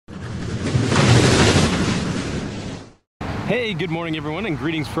Hey, good morning everyone, and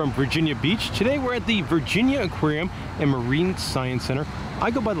greetings from Virginia Beach. Today we're at the Virginia Aquarium and Marine Science Center.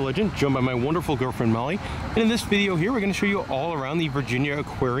 I go by the legend, joined by my wonderful girlfriend Molly. And in this video here, we're going to show you all around the Virginia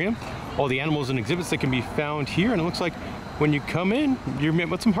Aquarium, all the animals and exhibits that can be found here. And it looks like when you come in, you're met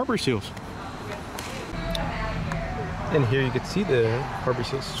with some harbor seals. And here you can see the harbor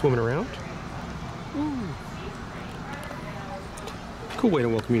seals swimming around. Ooh. Cool way to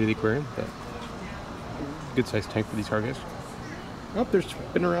welcome you to the aquarium. Good sized tank for these cargoes. Oh, they're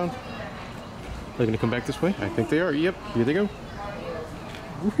spinning around. They're gonna come back this way? I think they are. Yep, here they go.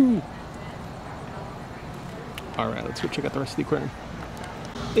 Woohoo! Alright, let's go check out the rest of the aquarium.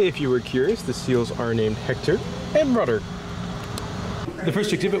 If you were curious, the seals are named Hector and Rudder. The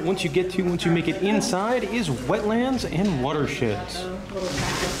first exhibit, once you make it inside, is wetlands and watersheds.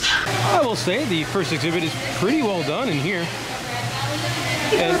 I will say the first exhibit is pretty well done in here.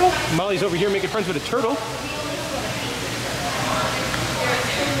 And Molly's over here making friends with a turtle.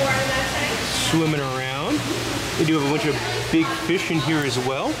 Swimming around. They do have a bunch of big fish in here as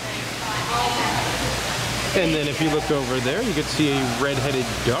well. And then if you look over there, you can see a red-headed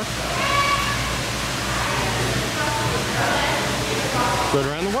duck float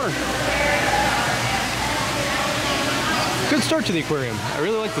around the water. Good start to the aquarium. I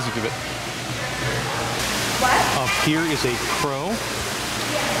really like this exhibit. What? Up here is a crow.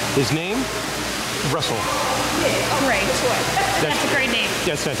 His name, Russell. Great. That's a great name.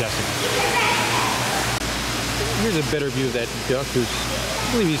 That's fantastic. Here's a better view of that duck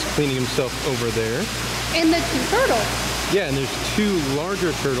I believe he's cleaning himself over there. And the two turtles. Yeah, and there's two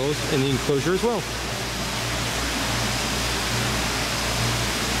larger turtles in the enclosure as well.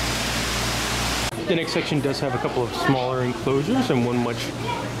 The next section does have a couple of smaller enclosures and one much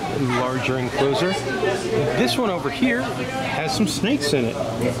larger enclosure. This one over here has some snakes in it.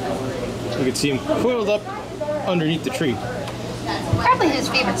 You can see him coiled up underneath the tree. Probably his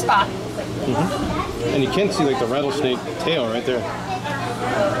favorite spot. And you can see like the rattlesnake tail right there.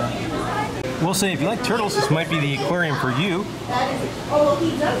 We'll say if you like turtles, this might be the aquarium for you.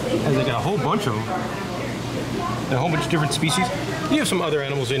 And they got a whole bunch of them. And a whole bunch of different species. You have some other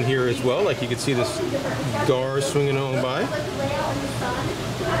animals in here as well, like you can see this gar swinging along by.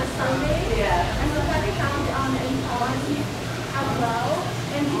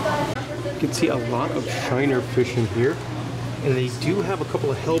 You can see a lot of shiner fish in here. And they do have a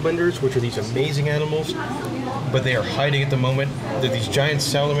couple of hellbenders, which are these amazing animals, but they are hiding at the moment. They're these giant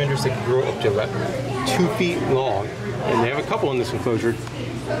salamanders that can grow up to about 2 feet long. And they have a couple in this enclosure,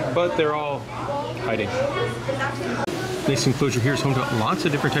 but they're all hiding. This enclosure here is home to lots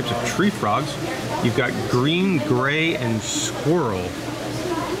of different types of tree frogs. You've got green, gray, and squirrel.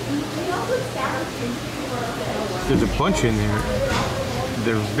 There's a bunch in there.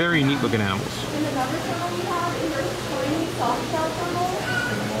 They're very neat looking animals.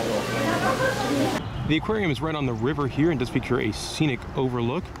 The aquarium is right on the river here and does feature a scenic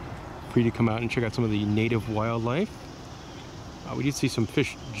overlook for you to come out and check out some of the native wildlife. We did see some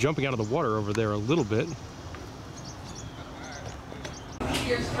fish jumping out of the water over there a little bit.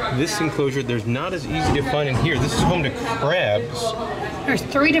 This enclosure, there's not as easy to find in here. This is home to crabs. There's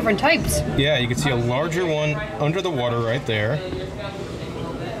 3 different types. Yeah, you can see a larger one under the water right there.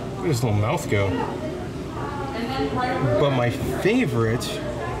 Look at his little mouth go. But my favorite,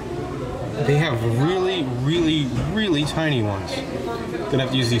 they have really, really, really tiny ones. Gonna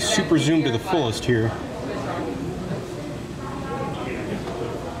have to use the super zoom to the fullest here.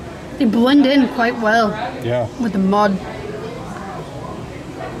 They blend in quite well. Yeah. With the mud.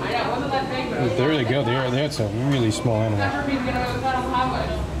 There they go. That's a really small animal.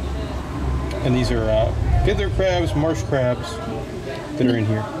 And these are fiddler crabs, marsh crabs that are in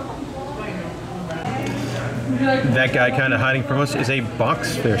here. That guy kind of hiding from us is a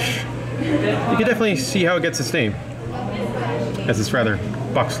boxfish. You can definitely see how it gets its name, as it's rather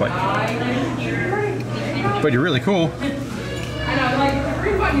box-like. But you're really cool.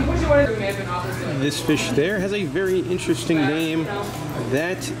 This fish there has a very interesting name.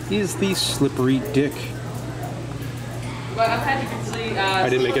 That is the slippery dick. I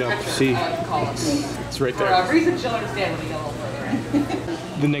didn't make it up. See, it's right there.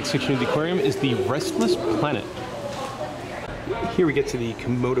 The next section of the aquarium is the Restless Planet. Here we get to the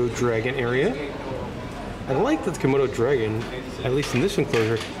Komodo dragon area. I like that the Komodo dragon, at least in this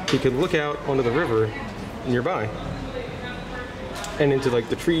enclosure, you can look out onto the river nearby and into like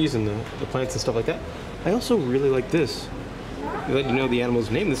the trees and the plants and stuff like that. I also really like this. They let you know the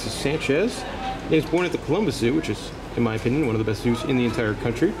animal's name. This is Sanchez. He was born at the Columbus Zoo, which is, in my opinion, one of the best zoos in the entire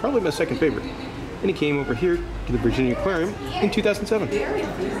country. Probably my second favorite. and he came over here to the Virginia Aquarium in 2007.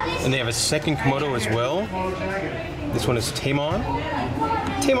 And they have a second komodo as well. This one is Tamon.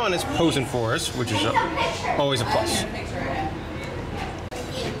 Tamon is posing for us, which is always a plus.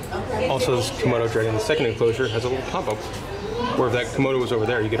 Also, this komodo dragon in the second enclosure has a little pop-up, where if that komodo was over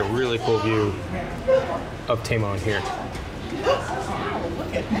there, you get a really cool view of Tamon here.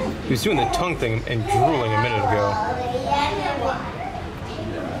 He was doing the tongue thing and drooling a minute ago.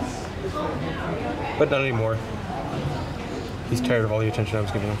 But not anymore. He's tired of all the attention I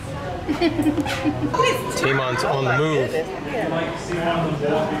was giving him. Tamon's on the move.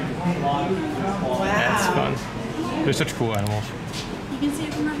 That's fun. They're such cool animals. You can see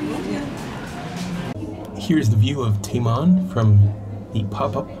it from over here. Here's the view of Tamon from the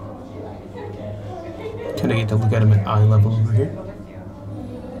pop-up. Kind of get to look at him at eye level over here.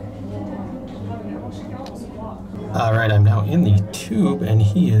 Alright, I'm now in the tube and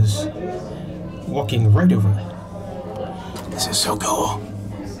he is walking right over. This is so cool.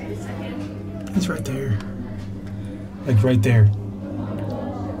 He's right there. Like right there.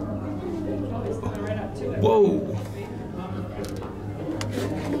 Whoa!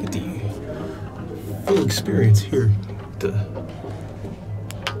 Look at the full experience here.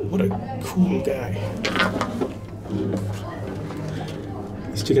 What a cool guy.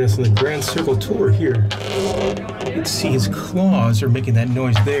 He's taking us on the grand circle tour here. You can see his claws are making that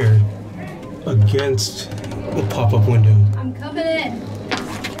noise there against the pop-up window. I'm coming in.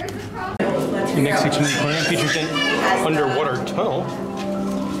 The next section of the aquarium features an underwater tunnel.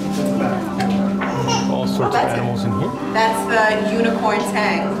 All sorts of animals in here. That's the unicorn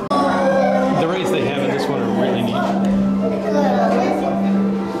tank. The rays they have in this one are really neat.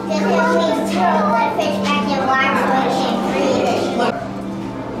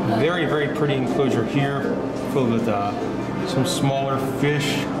 Very, very pretty enclosure here, filled with some smaller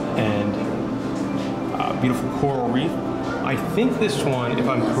fish and beautiful coral reef. I think this one, if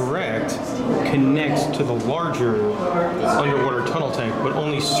I'm correct, connects to the larger underwater tunnel tank, but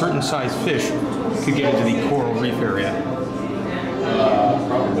only certain size fish could get into the coral reef area.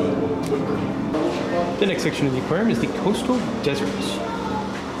 The next section of the aquarium is the coastal deserts.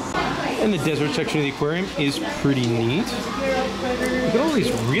 And the desert section of the aquarium is pretty neat. Look at all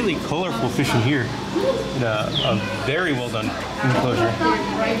these really colorful fish in here. And a very well done enclosure.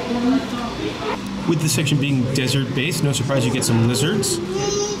 With this section being desert based, no surprise you get some lizards.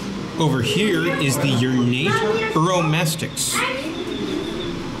 Over here is the ornate uromastyx.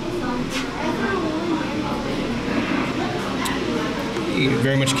 He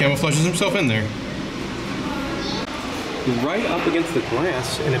very much camouflages himself in there. Right up against the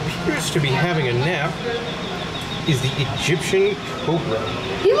glass and appears to be having a nap is the Egyptian cobra.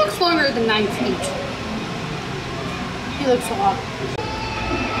 He looks longer than 9 feet. He looks a lot.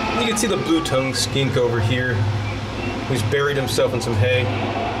 You can see the blue-tongued skink over here, who's buried himself in some hay.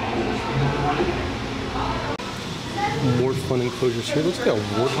 More fun enclosures here. Looks like a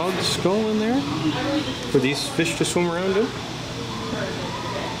warthog skull in there for these fish to swim around in.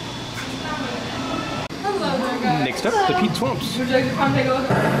 Next up, the peat swamps. Would you like to come take a look?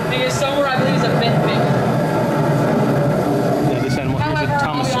 It is somewhere I believe is a bit big. Yeah, this animal here is a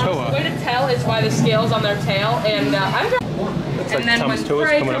Thomas Toa. The way to tell is by the scales on their tail, and Looks like then Thomas when Toa's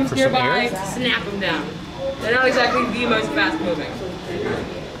prey coming up comes for some nearby, air. snap them down. They're not exactly the most fast moving.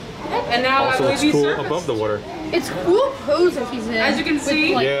 And now Also I looks believe he's cool surfaced. above the water. It's cool pose that he's in. As you can with,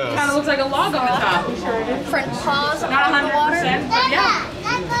 see, like, Yeah. kind of looks like a log on the top. front paws Not on the water. 100%, but yeah.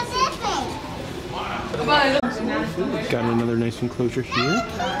 Got another nice enclosure here.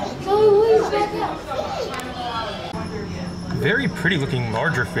 Very pretty looking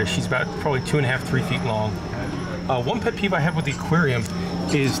larger fish. He's about probably 2.5, 3 feet long. One pet peeve I have with the aquarium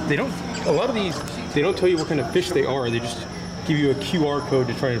is a lot of these, they don't tell you what kind of fish they are. They just give you a QR code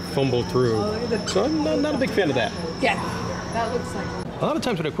to try and fumble through. So I'm not a big fan of that. Yeah, that looks like. A lot of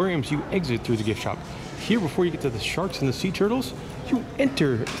times at aquariums, you exit through the gift shop. Here, before you get to the sharks and the sea turtles, you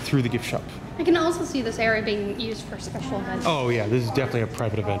enter through the gift shop. I can also see this area being used for special events. Oh yeah, this is definitely a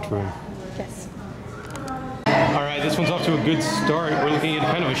private event room. Yes. All right, this one's off to a good start. We're looking at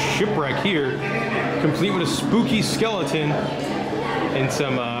kind of a shipwreck here, complete with a spooky skeleton and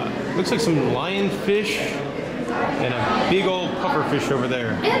some, looks like some lionfish and a big old pufferfish over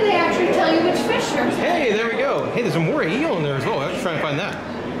there. And they actually tell you which fish are. Hey, there we go. Hey, there's a moray eel in there as well. Let's try and find that.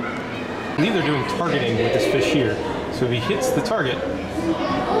 I believe they're doing targeting with this fish here. So if he hits the target,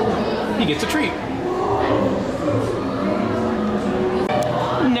 he gets a treat.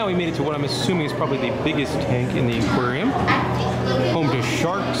 Now we made it to what I'm assuming is probably the biggest tank in the aquarium. Home to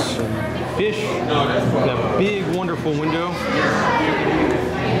sharks and fish, and a big wonderful window.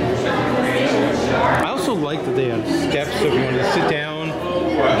 I also like that they have steps, so if you want to sit down,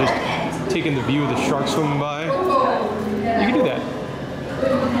 or just taking the view of the shark swimming by, you can do that.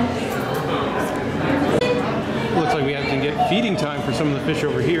 Looks like we have to get feeding time for some of the fish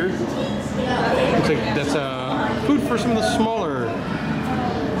over here. Looks like that's food for some of the smaller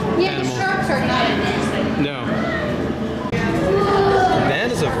animals. The sharks are not in this. No.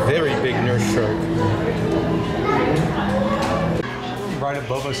 That is a very big nurse shark. Right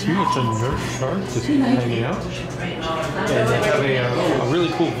above us here, it's a nurse shark just hanging out. And they have a really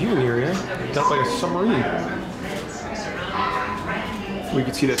cool viewing area. It's like a submarine. We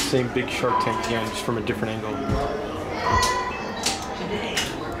can see that same big shark tank again, just from a different angle.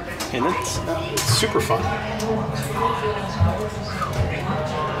 And that's super fun.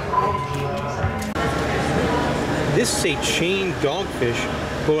 This is a chained dogfish,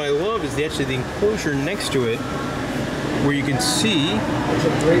 but what I love is actually the enclosure next to it, where you can see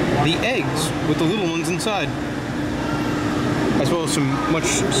the eggs with the little ones inside, as well as some much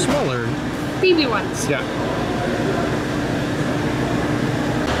smaller Baby ones. Yeah.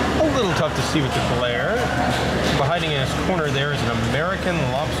 A little tough to see with the glare. But hiding in his corner there is an American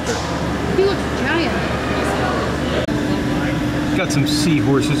lobster. He looks giant. Got some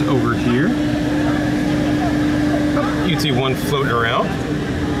seahorses over here. You can see one floating around.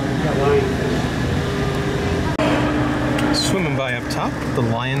 Swimming by up top, the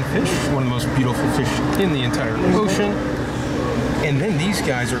lionfish, one of the most beautiful fish in the entire ocean. And then these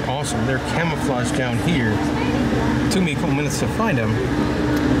guys are awesome. They're camouflaged down here. It took me a couple minutes to find them.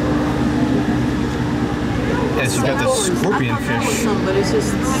 As you've got the scorpion fish. But it's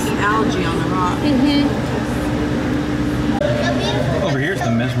just algae on the rock. Over here is the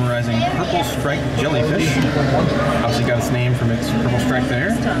mesmerizing purple striped jellyfish. Obviously got its name from its purple stripe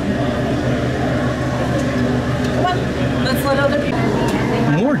there. Let's let other people.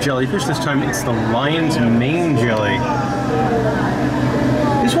 More jellyfish. This time it's the lion's mane jelly.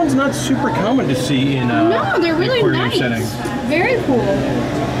 This one's not super common to see in no, they're really aquarium nice. settings. Very cool.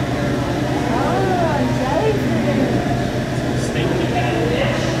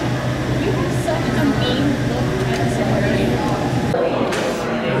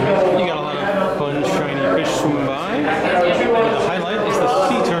 You got a lot of fun, shiny fish swimming by. The highlight is the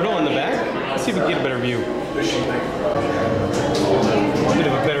sea turtle in the back. Let's see if we can get a better view. A bit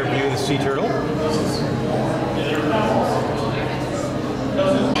of a better view of the sea turtle.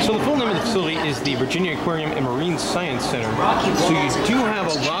 So the full name of the facility is the Virginia Aquarium and Marine Science Center. So you do have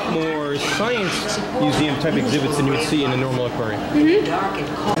a lot more science museum type exhibits than you would see in a normal aquarium.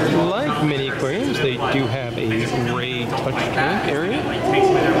 Like many aquariums, they do have a ray touch tank area.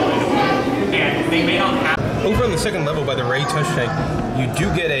 Over on the second level by the ray touch tank, you do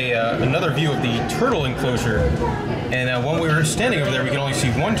get another view of the turtle enclosure. And when we were standing over there, we could only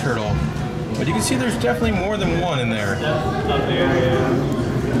see one turtle. But you can see there's definitely more than one in there.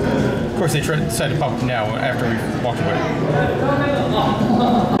 Of course, they decided to pop up now after we walked away.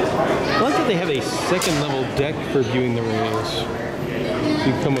 I like that they have a second level deck for viewing the rays. So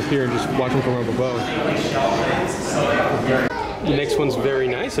you can come up here and just watch them from up above. The next one's very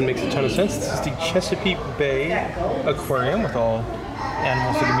nice and makes a ton of sense. This is the Chesapeake Bay Aquarium with all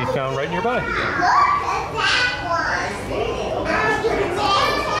animals that can be found right nearby.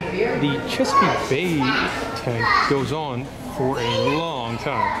 The Chesapeake Bay tank goes on for a long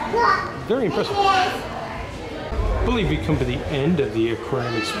time. Very impressive. I believe we come to the end of the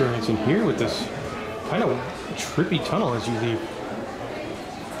aquarium experience in here with this kind of trippy tunnel as you leave.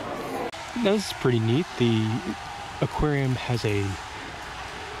 Now this is pretty neat. The aquarium has a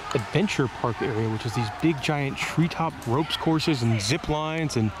adventure park area, which is these big giant treetop ropes courses and zip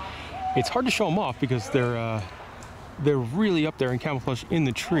lines, and it's hard to show them off because they're really up there and camouflaged in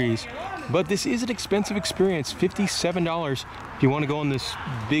the trees. But this is an expensive experience, $57 if you want to go on this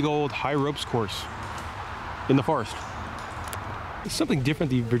big old high ropes course in the forest. Something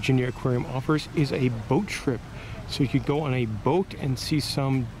different the Virginia Aquarium offers is a boat trip. So you could go on a boat and see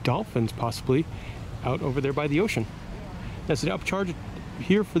some dolphins possibly out over there by the ocean. That's an upcharge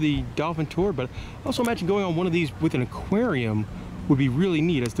here for the dolphin tour, but I also imagine going on one of these with an aquarium would be really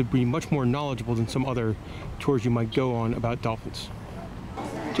neat, as to be much more knowledgeable than some other tours you might go on about dolphins.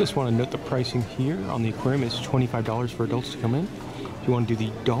 Just want to note the pricing here on the aquarium is $25 for adults to come in. If you want to do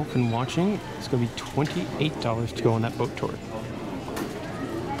the dolphin watching, it's going to be $28 to go on that boat tour.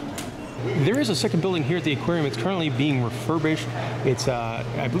 There is a second building here at the aquarium. It's currently being refurbished. It's,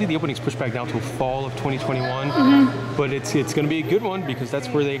 I believe the opening's pushed back now till fall of 2021. But it's going to be a good one because that's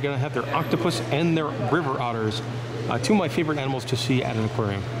where they're going to have their octopus and their river otters. Two of my favorite animals to see at an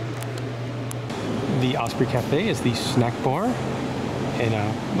aquarium. The Osprey Cafe is the snack bar.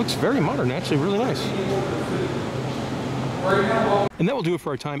 And looks very modern, actually, really nice. And that will do it for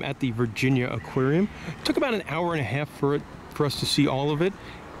our time at the Virginia Aquarium. It took about an hour and a half for us to see all of it.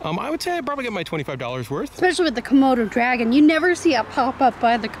 I would say I probably got my $25 worth. Especially with the Komodo dragon. You never see it pop up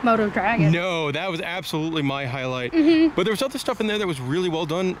by the Komodo dragon. No, that was absolutely my highlight. But there was other stuff in there that was really well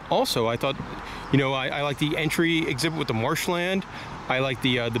done also. I thought, you know, I like the entry exhibit with the marshland. I like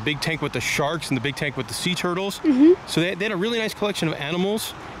the big tank with the sharks and the big tank with the sea turtles. So they had a really nice collection of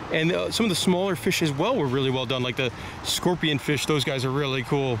animals. And some of the smaller fish as well were really well done, like the scorpion fish. Those guys are really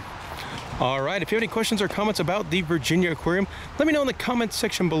cool. All right, if you have any questions or comments about the Virginia Aquarium, let me know in the comments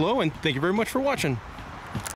section below, and thank you very much for watching.